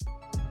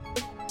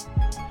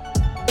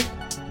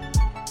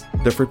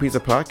The Free Pizza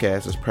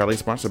Podcast is proudly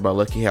sponsored by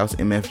Lucky House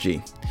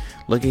MFG.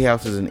 Lucky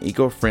House is an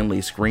eco-friendly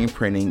screen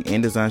printing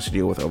and design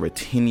studio with over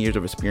 10 years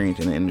of experience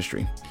in the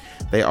industry.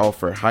 They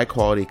offer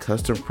high-quality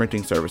custom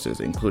printing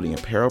services, including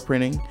apparel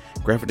printing,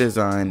 graphic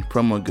design,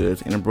 promo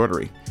goods, and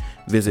embroidery.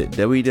 Visit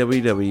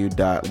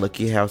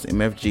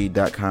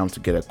www.luckyhousemfg.com to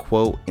get a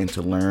quote and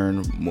to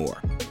learn more.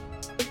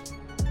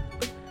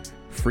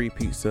 Free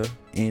Pizza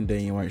and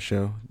Daniel White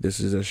Show.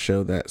 This is a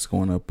show that's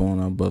going up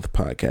on both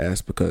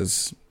podcasts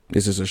because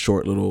this is a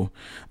short little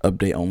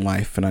update on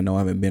life, and I know I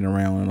haven't been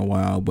around in a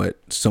while, but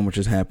so much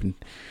has happened.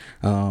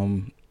 A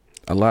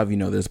lot of you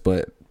know this,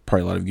 but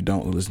probably a lot of you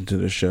don't listen to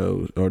the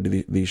show or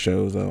these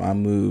shows. I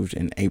moved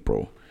in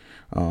April.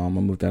 I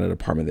moved out of the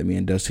apartment that me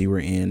and Dusty were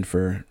in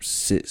for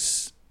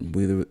 6.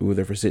 We were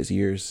there for 6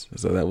 years,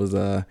 so that was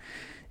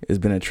it's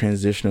been a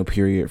transitional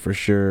period for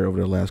sure over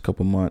the last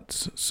couple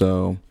months.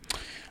 So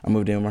I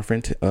moved in with my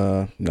friend.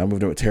 I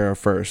moved in with Tara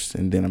first,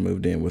 and then I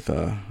moved in with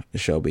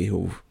Shelby,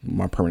 who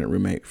my permanent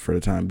roommate for the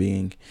time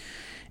being.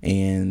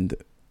 And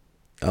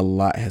a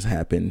lot has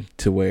happened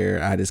to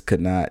where I just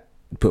could not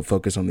put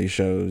focus on these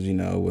shows,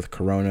 with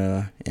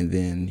Corona, and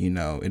then,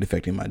 it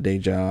affecting my day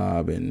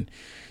job, and,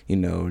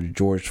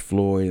 George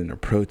Floyd and the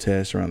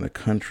protests around the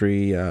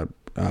country. I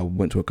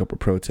went to a couple of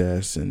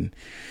protests, and,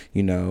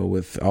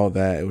 with all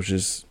that, it was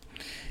just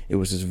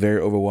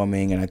very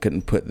overwhelming, and I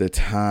couldn't put the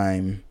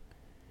time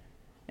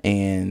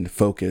and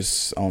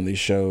focus on these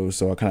shows,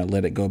 so I kind of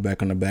let it go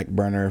back on the back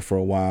burner for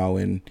a while.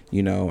 And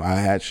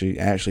I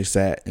actually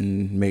sat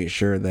and made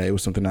sure that it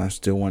was something I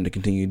still wanted to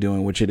continue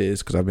doing, which it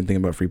is, because I've been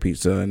thinking about Free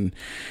Pizza and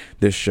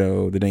this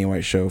show, the Daniel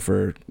White Show,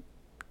 for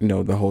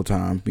the whole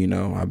time.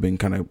 I've been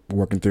kind of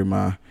working through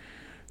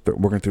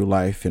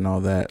life and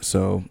all that.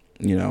 So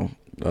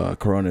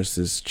Corona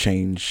has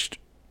changed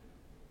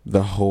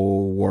the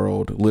whole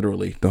world,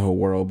 literally the whole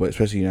world, but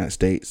especially the United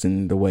States,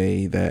 and the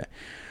way that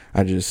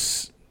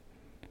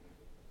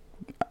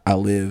I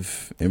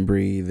live and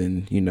breathe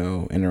and,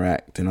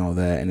 interact and all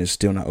that. And it's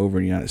still not over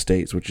in the United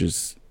States, which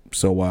is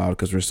so wild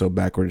because we're so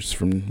backwards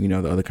from,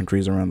 the other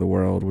countries around the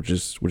world, which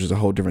is a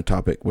whole different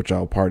topic, which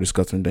I'll probably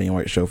discuss on the Daniel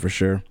White Show for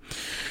sure.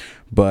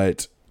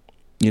 But,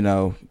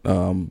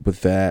 with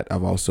that,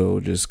 I've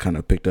also just kind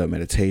of picked up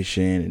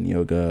meditation and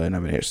yoga, and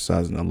I've been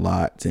exercising a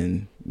lot,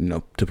 and,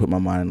 to put my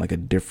mind in like a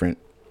different,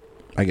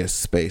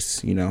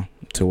 space, to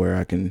where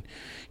I can,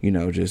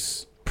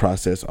 just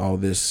process all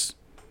this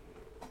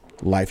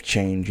life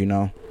change.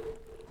 And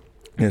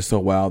it's so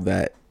wild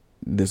that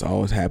this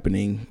all is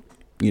happening,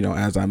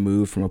 as I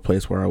moved from a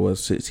place where I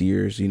was 6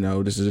 years.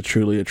 This is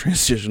truly a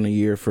transitional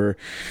year for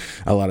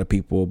a lot of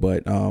people,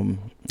 but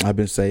I've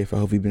been safe. I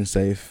hope you've been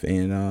safe.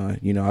 And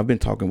I've been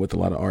talking with a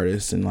lot of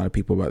artists and a lot of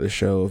people about the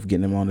show, of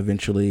getting them on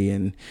eventually,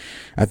 and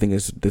I think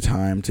it's the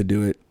time to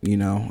do it.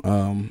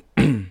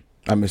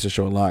 I miss the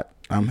show a lot.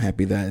 I'm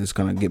happy that it's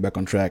gonna get back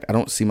on track. I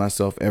don't see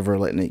myself ever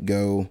letting it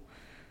go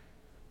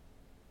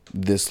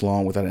this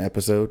long without an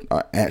episode.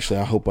 I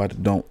hope I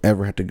don't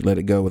ever have to let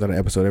it go without an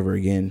episode ever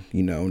again,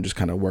 and just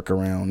kind of work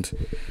around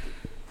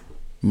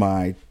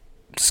my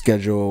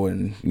schedule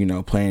and,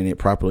 planning it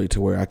properly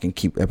to where I can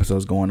keep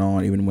episodes going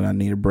on even when I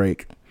need a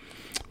break.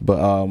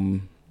 But,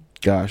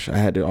 gosh, I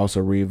had to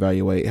also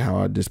reevaluate how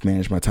I just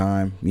manage my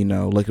time.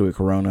 Luckily with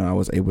Corona, I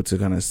was able to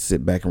kind of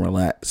sit back and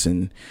relax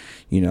and,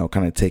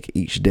 kind of take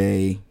each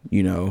day,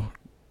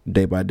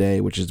 day by day,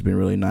 which has been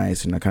really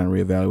nice. And I kind of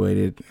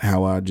reevaluated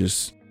how I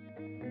just...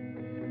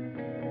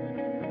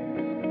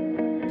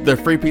 The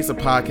Free Pizza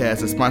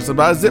Podcast is sponsored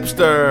by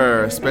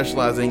Zipster,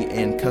 specializing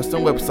in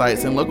custom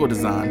websites and logo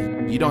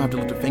design. You don't have to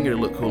lift a finger to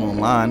look cool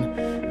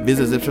online.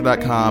 Visit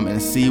Zipster.com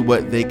and see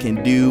what they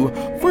can do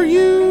for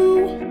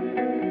you.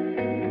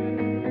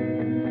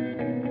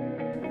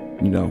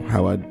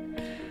 How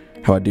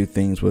I do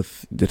things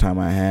with the time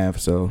I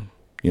have. So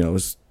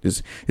it's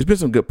been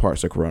some good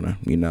parts of Corona.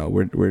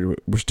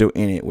 We're still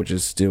in it, which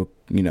is still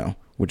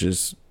which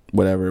is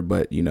whatever.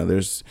 But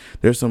there's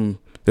some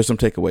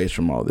takeaways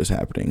from all this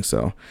happening.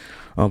 So,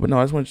 but no,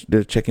 I just wanted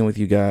to check in with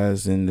you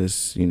guys and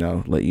just,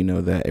 let you know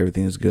that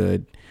everything is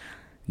good.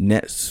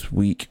 Next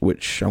week,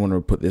 which I want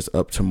to put this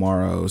up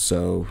tomorrow.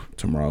 So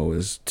tomorrow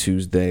is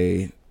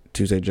Tuesday,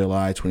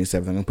 July 27th.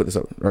 I'm going to put this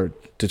up, or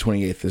the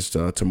 28th is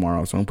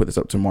tomorrow. So I'm going to put this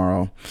up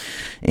tomorrow,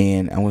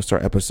 and I want to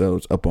start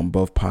episodes up on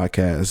both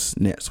podcasts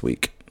next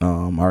week. I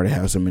already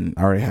have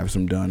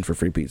some done for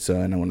Free Pizza,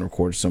 and I want to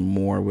record some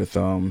more with,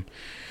 the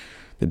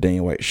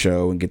Daniel White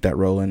Show and get that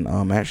rolling.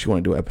 I actually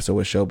want to do an episode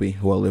with Shelby,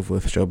 who I live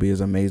with. Shelby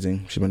is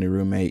amazing. She's my new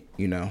roommate.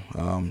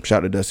 Shout out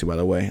to Dusty, by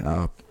the way.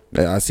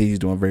 I see he's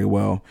doing very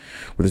well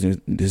with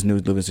his new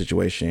living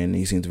situation.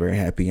 He seems very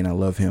happy, and I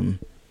love him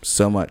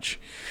so much.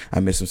 I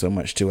miss him so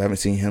much too. I haven't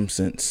seen him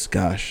since,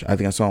 gosh, I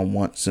think I saw him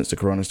once since the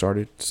Corona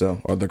started.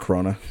 Or the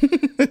Corona,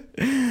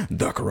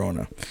 the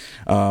Corona.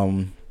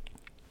 But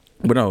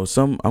no,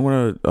 I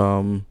want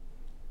to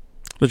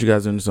let you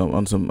guys in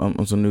on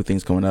some new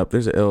things coming up.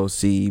 There's an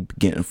LLC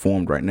getting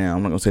formed right now.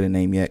 I'm not gonna say the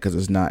name yet because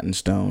it's not in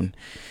stone.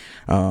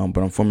 But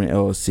I'm forming an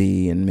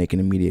LLC and making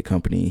a media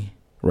company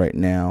right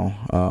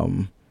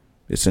now.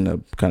 It's in a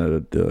kind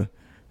of the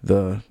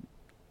the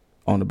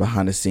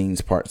behind the scenes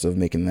parts of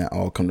making that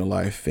all come to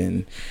life,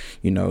 and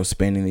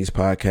expanding these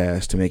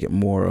podcasts to make it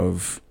more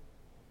of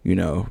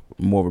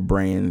a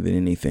brand than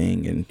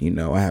anything. And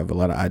I have a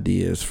lot of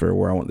ideas for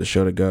where I want the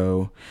show to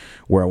go,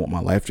 where I want my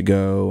life to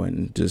go,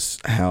 and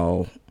just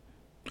how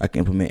I can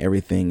implement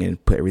everything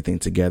and put everything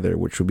together,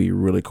 which would be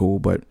really cool.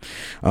 But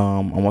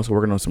I'm also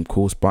working on some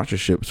cool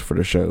sponsorships for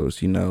the shows.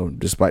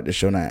 Despite the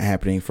show not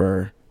happening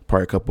for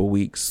probably a couple of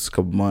weeks,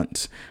 couple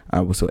months, I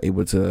was still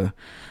able to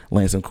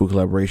land some cool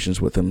collaborations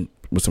with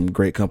some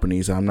great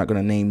companies I'm not going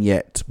to name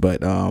yet,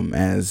 but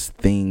as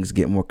things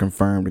get more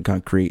confirmed and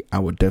concrete, I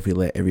will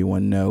definitely let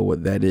everyone know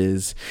what that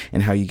is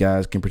and how you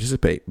guys can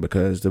participate,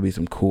 because there'll be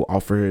some cool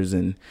offers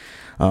and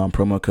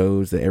promo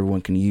codes that everyone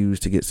can use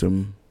to get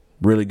some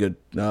really good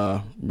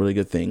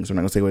things. I'm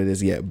not gonna say what it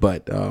is yet,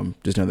 but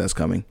just know that's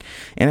coming.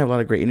 And I have a lot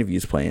of great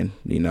interviews planned.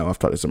 I've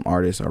talked to some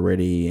artists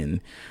already,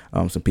 and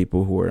some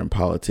people who are in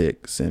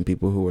politics, and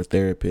people who are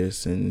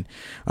therapists, and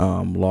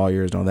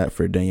lawyers and all that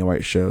for Daniel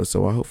White Show.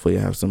 So I hopefully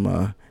have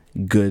some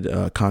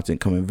good content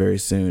coming very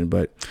soon.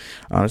 But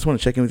I just want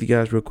to check in with you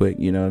guys real quick,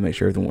 make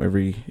sure to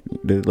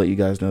let you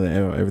guys know that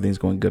everything's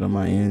going good on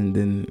my end,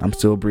 and I'm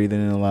still breathing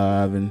and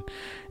alive and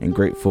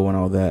grateful and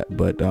all that.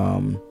 But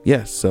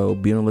so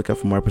be on the lookout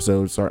for more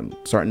episodes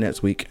starting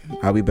next week.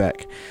 I'll be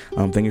back.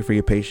 Thank you for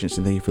your patience,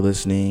 and thank you for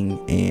listening,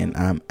 and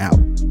I'm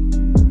out.